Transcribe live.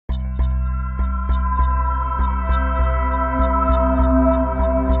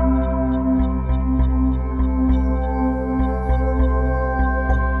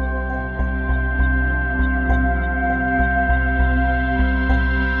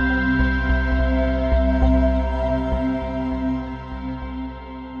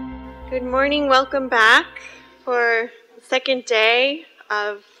morning. Welcome back for the second day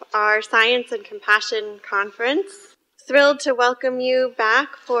of our Science and Compassion Conference. Thrilled to welcome you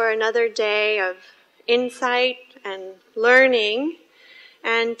back for another day of insight and learning,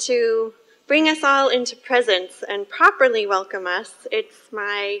 and to bring us all into presence and properly welcome us. It's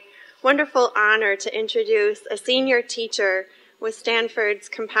my wonderful honor to introduce a senior teacher with Stanford's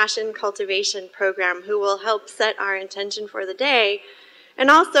Compassion Cultivation program who will help set our intention for the day, and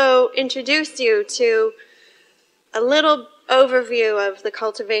also introduce you to a little overview of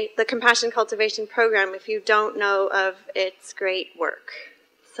the Compassion Cultivation program if you don't know of its great work.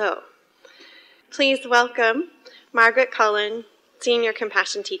 So, please welcome Margaret Cullen, Senior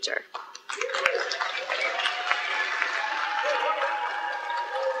Compassion Teacher.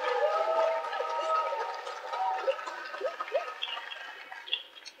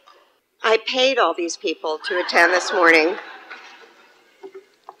 I paid all these people to attend this morning.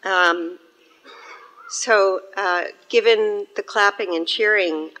 Given the clapping and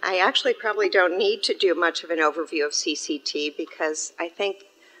cheering, I actually probably don't need to do much of an overview of CCT because I think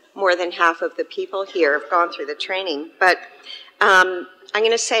more than half of the people here have gone through the training. But I'm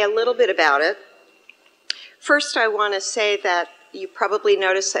going to say a little bit about it. First, I want to say that you probably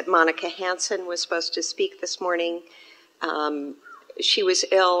noticed that Monica Hansen was supposed to speak this morning. She was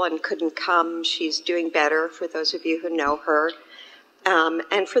ill and couldn't come. She's doing better, for those of you who know her.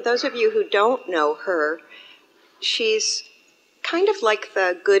 And for those of you who don't know her, she's kind of like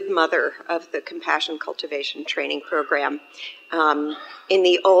the good mother of the Compassion Cultivation Training Program. In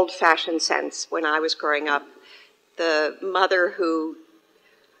the old-fashioned sense, when I was growing up, the mother who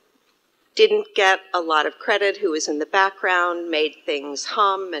didn't get a lot of credit, who was in the background, made things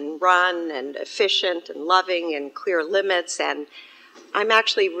hum and run and efficient and loving and clear limits. And I'm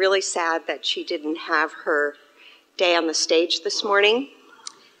actually really sad that she didn't have her day on the stage this morning,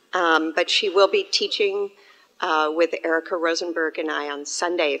 but she will be teaching with Erica Rosenberg and I on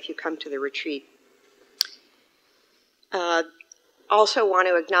Sunday if you come to the retreat. Also want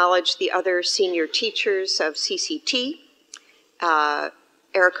to acknowledge the other senior teachers of CCT,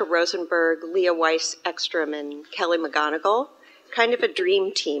 Erica Rosenberg, Leah Weiss-Ekstrom, and Kelly McGonigal. Kind of a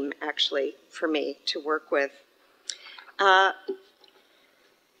dream team, actually, for me to work with.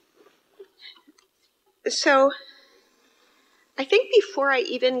 So I think before I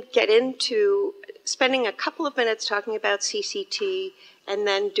even get into spending a couple of minutes talking about CCT and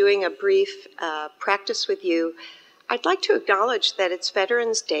then doing a brief practice with you, I'd like to acknowledge that it's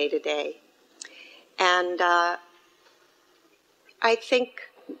Veterans Day today. And I think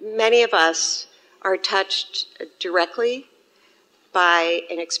many of us are touched directly by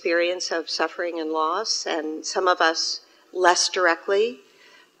an experience of suffering and loss, and some of us less directly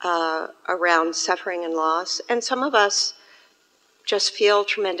around suffering and loss, and some of us just feel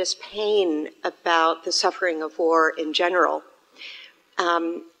tremendous pain about the suffering of war in general.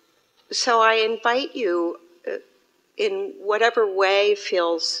 So I invite you, in whatever way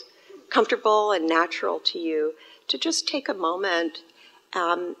feels comfortable and natural to you, to just take a moment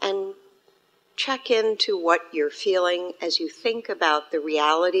and check into what you're feeling as you think about the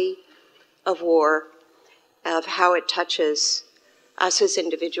reality of war, of how it touches us as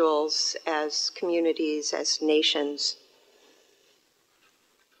individuals, as communities, as nations.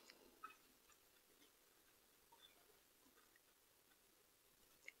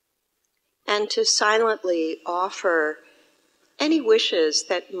 And to silently offer any wishes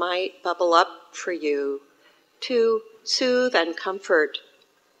that might bubble up for you to soothe and comfort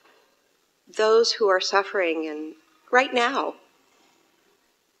those who are suffering and right now,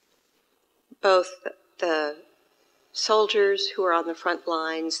 both the soldiers who are on the front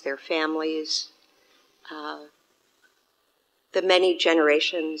lines, their families, the many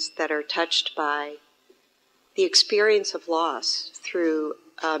generations that are touched by the experience of loss through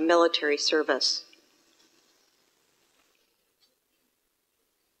military service.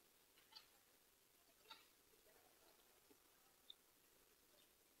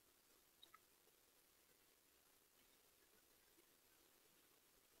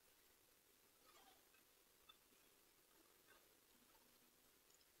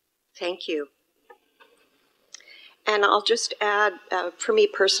 Thank you. And I'll just add, for me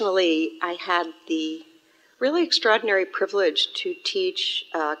personally, I had the really extraordinary privilege to teach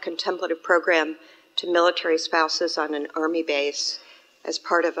a contemplative program to military spouses on an army base as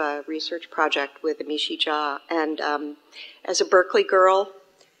part of a research project with Amishi Jha. And as a Berkeley girl,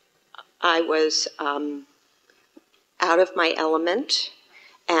 I was out of my element,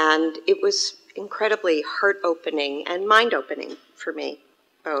 and it was incredibly heart-opening and mind-opening for me,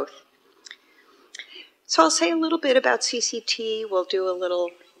 both. So I'll say a little bit about CCT. We'll do a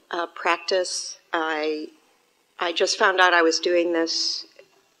little practice. I just found out I was doing this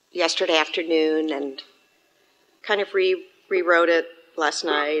yesterday afternoon and kind of rewrote it last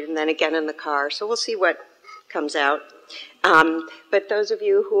night and then again in the car. So we'll see what comes out. But those of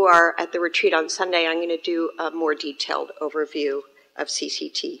you who are at the retreat on Sunday, I'm going to do a more detailed overview of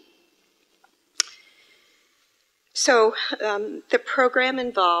CCT. So the program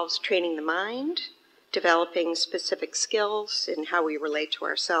involves training the mind, developing specific skills in how we relate to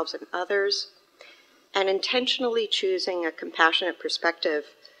ourselves and others, and intentionally choosing a compassionate perspective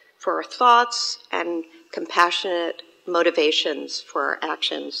for our thoughts and compassionate motivations for our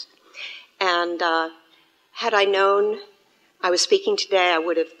actions. And had I known I was speaking today, I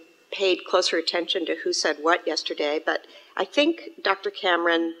would have paid closer attention to who said what yesterday, but I think Dr.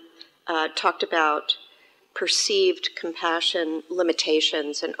 Cameron talked about perceived compassion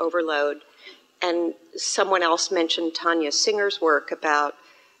limitations and overload, and someone else mentioned Tanya Singer's work about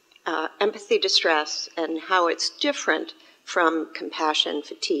empathy distress and how it's different from compassion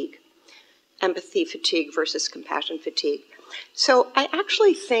fatigue. Empathy fatigue versus compassion fatigue. So I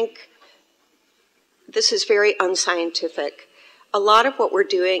actually think this is very unscientific. A lot of what we're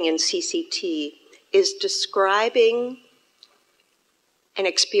doing in CCT is describing an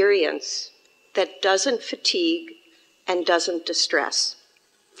experience that doesn't fatigue and doesn't distress.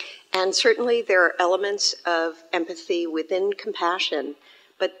 And certainly there are elements of empathy within compassion,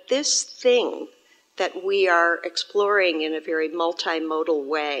 but this thing that we are exploring in a very multimodal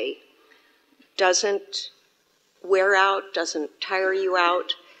way doesn't wear out, doesn't tire you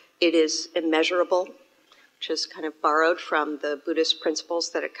out. It is immeasurable, which is kind of borrowed from the Buddhist principles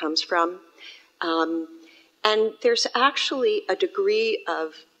that it comes from. And there's actually a degree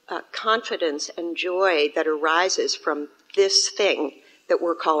of confidence and joy that arises from this thing that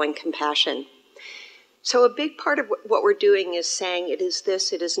we're calling compassion. So a big part of what we're doing is saying it is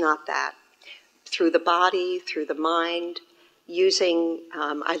this, it is not that. Through the body, through the mind, using,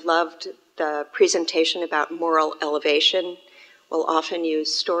 I loved the presentation about moral elevation. We'll often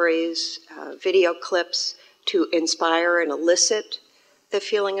use stories, video clips to inspire and elicit the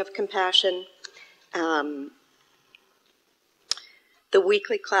feeling of compassion. The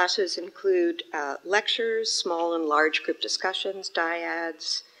weekly classes include lectures, small and large group discussions,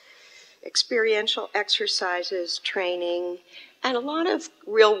 dyads, experiential exercises, training, and a lot of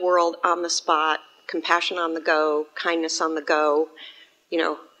real-world on-the-spot, compassion on the go, kindness on the go. You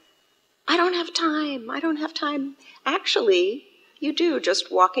know, I don't have time. Actually, you do.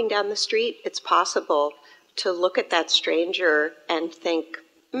 Just walking down the street, it's possible to look at that stranger and think,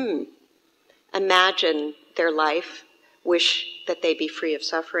 imagine their life, wish that they be free of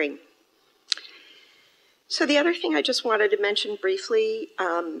suffering. So the other thing I just wanted to mention briefly,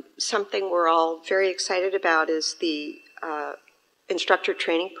 something we're all very excited about is the instructor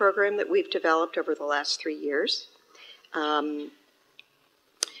training program that we've developed over the last 3 years. And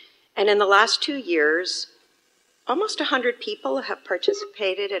in the last 2 years, almost 100 people have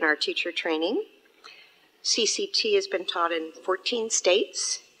participated in our teacher training. CCT has been taught in 14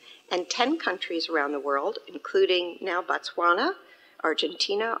 states and 10 countries around the world, including now Botswana,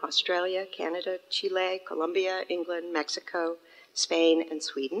 Argentina, Australia, Canada, Chile, Colombia, England, Mexico, Spain, and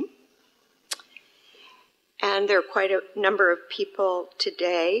Sweden. And there are quite a number of people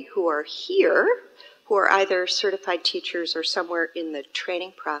today who are here who are either certified teachers or somewhere in the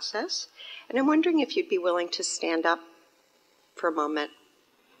training process. And I'm wondering if you'd be willing to stand up for a moment.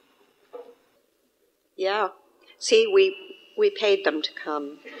 Yeah. See, we paid them to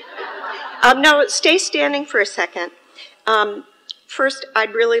come. No, stay standing for a second. First,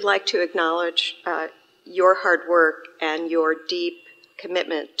 I'd really like to acknowledge your hard work and your deep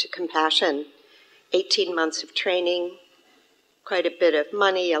commitment to compassion. 18 months of training, quite a bit of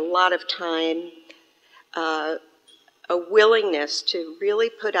money, a lot of time, a willingness to really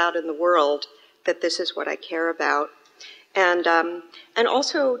put out in the world that this is what I care about. And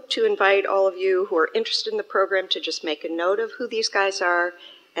also to invite all of you who are interested in the program to just make a note of who these guys are,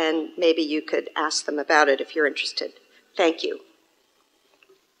 and maybe you could ask them about it if you're interested. Thank you.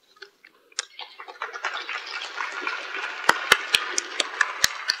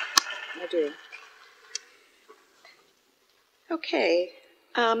 I do. Okay.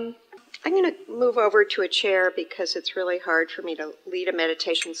 I'm going to move over to a chair because it's really hard for me to lead a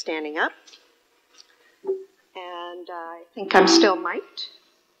meditation standing up. And I think I'm still mic'd.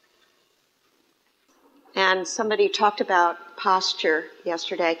 And somebody talked about posture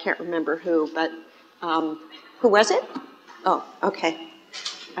yesterday. I can't remember who, but who was it? Oh, okay.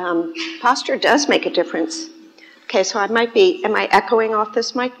 Posture does make a difference. Okay, so am I echoing off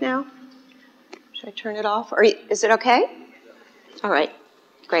this mic now? Should I turn it off? Or is it okay? All right,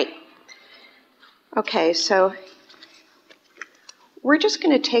 Great. Okay, so we're just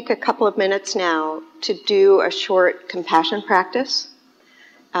going to take a couple of minutes now to do a short compassion practice,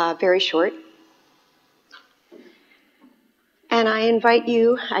 very short. And I invite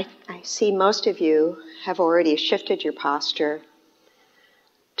you, I see most of you have already shifted your posture,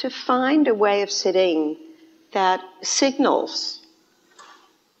 to find a way of sitting that signals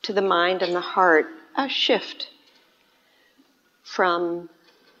to the mind and the heart a shift from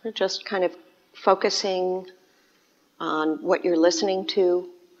just kind of focusing on what you're listening to,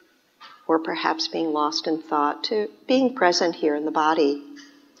 or perhaps being lost in thought, to being present here in the body.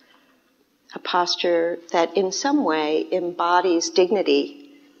 A posture that in some way embodies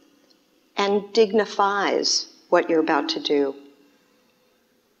dignity and dignifies what you're about to do.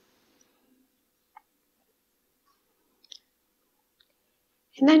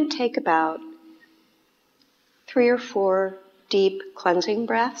 And then take about 3 or 4 deep cleansing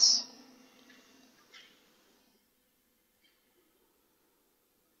breaths.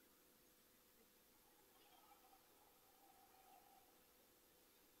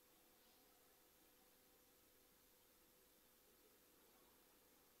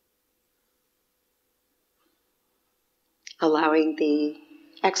 Allowing the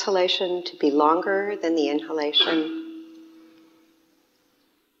exhalation to be longer than the inhalation.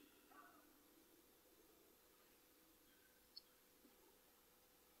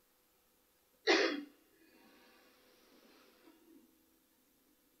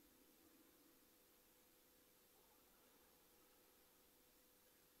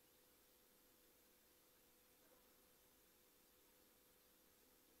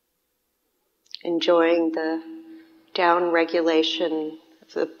 Enjoying the down regulation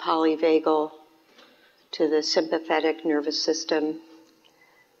of the polyvagal to the sympathetic nervous system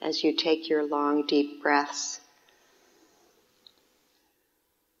as you take your long, deep breaths.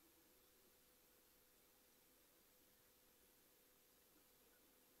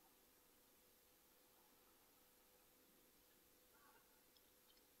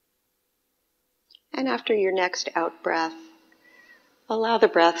 And after your next out breath, allow the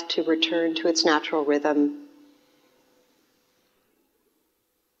breath to return to its natural rhythm.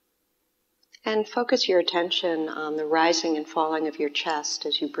 And focus your attention on the rising and falling of your chest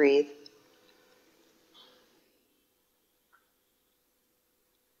as you breathe.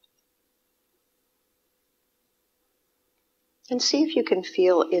 And see if you can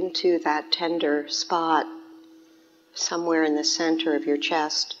feel into that tender spot somewhere in the center of your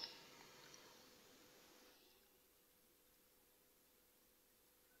chest.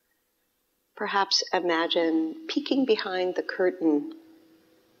 Perhaps imagine peeking behind the curtain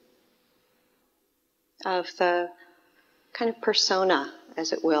of the kind of persona,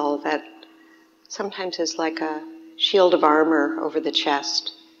 as it will, that sometimes is like a shield of armor over the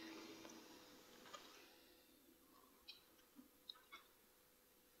chest.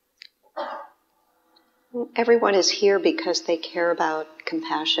 Everyone is here because they care about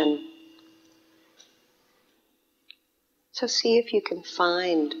compassion. So see if you can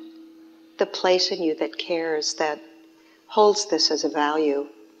find the place in you that cares, that holds this as a value.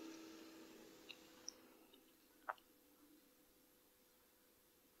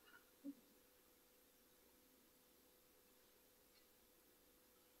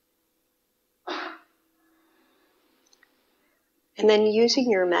 And then using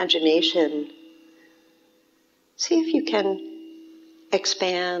your imagination, see if you can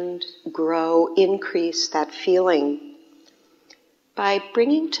expand, grow, increase that feeling by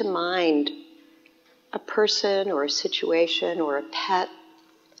bringing to mind a person or a situation or a pet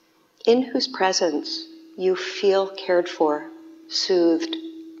in whose presence you feel cared for, soothed,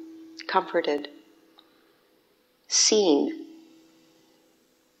 comforted, seen,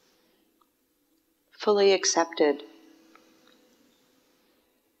 fully accepted,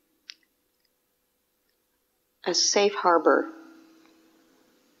 a safe harbor.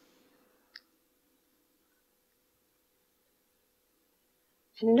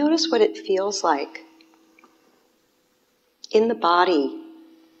 And notice what it feels like in the body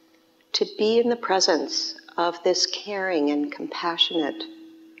to be in the presence of this caring and compassionate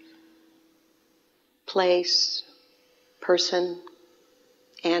place, person,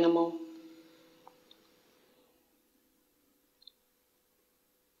 animal.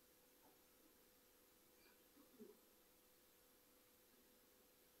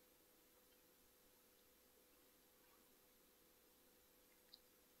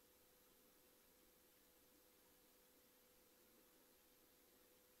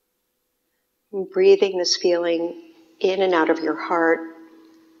 And breathing this feeling in and out of your heart,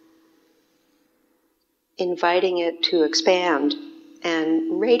 inviting it to expand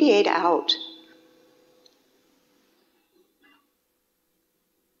and radiate out.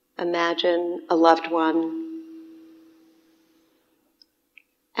 Imagine a loved one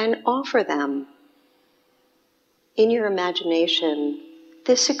and offer them in your imagination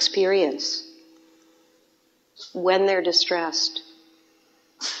this experience when they're distressed,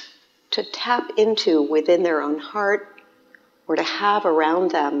 to tap into within their own heart or to have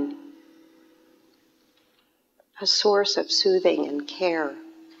around them a source of soothing and care,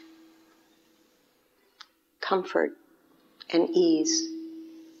 comfort and ease.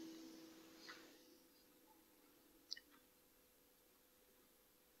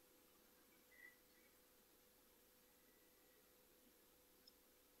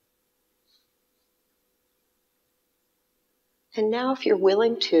 And now, if you're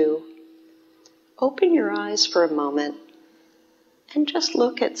willing to, open your eyes for a moment and just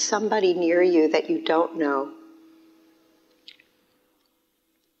look at somebody near you that you don't know.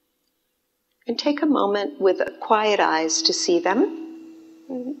 And take a moment with quiet eyes to see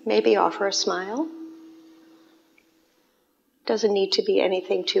them. Maybe offer a smile. Doesn't need to be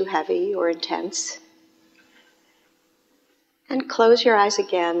anything too heavy or intense. And close your eyes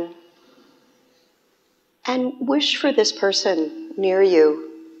again and wish for this person near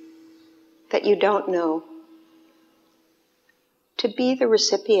you that you don't know to be the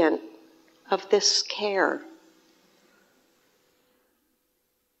recipient of this care,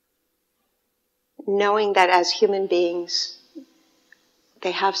 knowing that as human beings,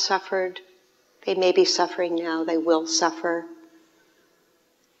 they have suffered, they may be suffering now, they will suffer,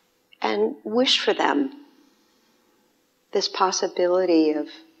 and wish for them this possibility of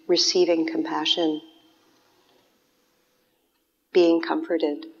receiving compassion, being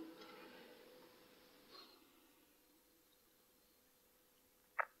comforted.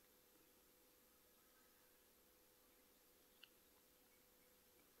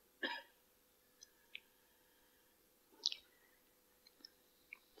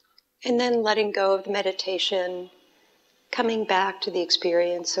 And then letting go of the meditation, coming back to the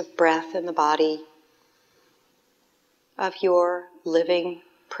experience of breath in the body, of your living,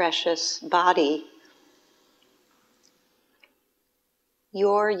 precious body,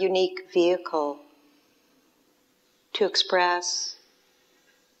 your unique vehicle to express,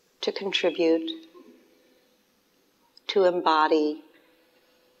 to contribute, to embody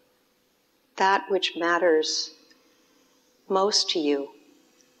that which matters most to you.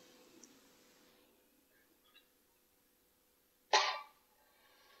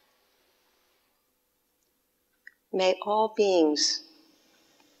 May all beings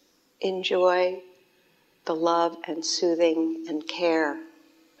enjoy the love and soothing and care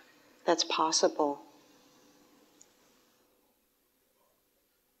that's possible.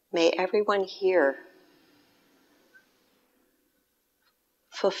 May everyone here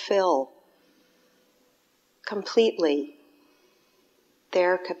fulfill completely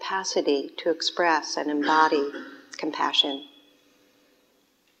their capacity to express and embody compassion.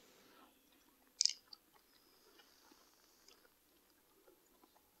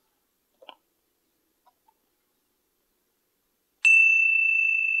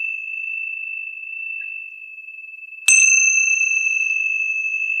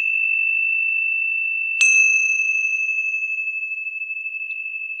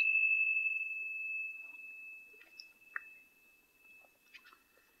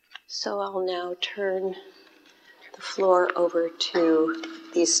 So I'll now turn the floor over to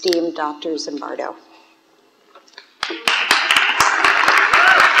the esteemed Dr. Zimbardo.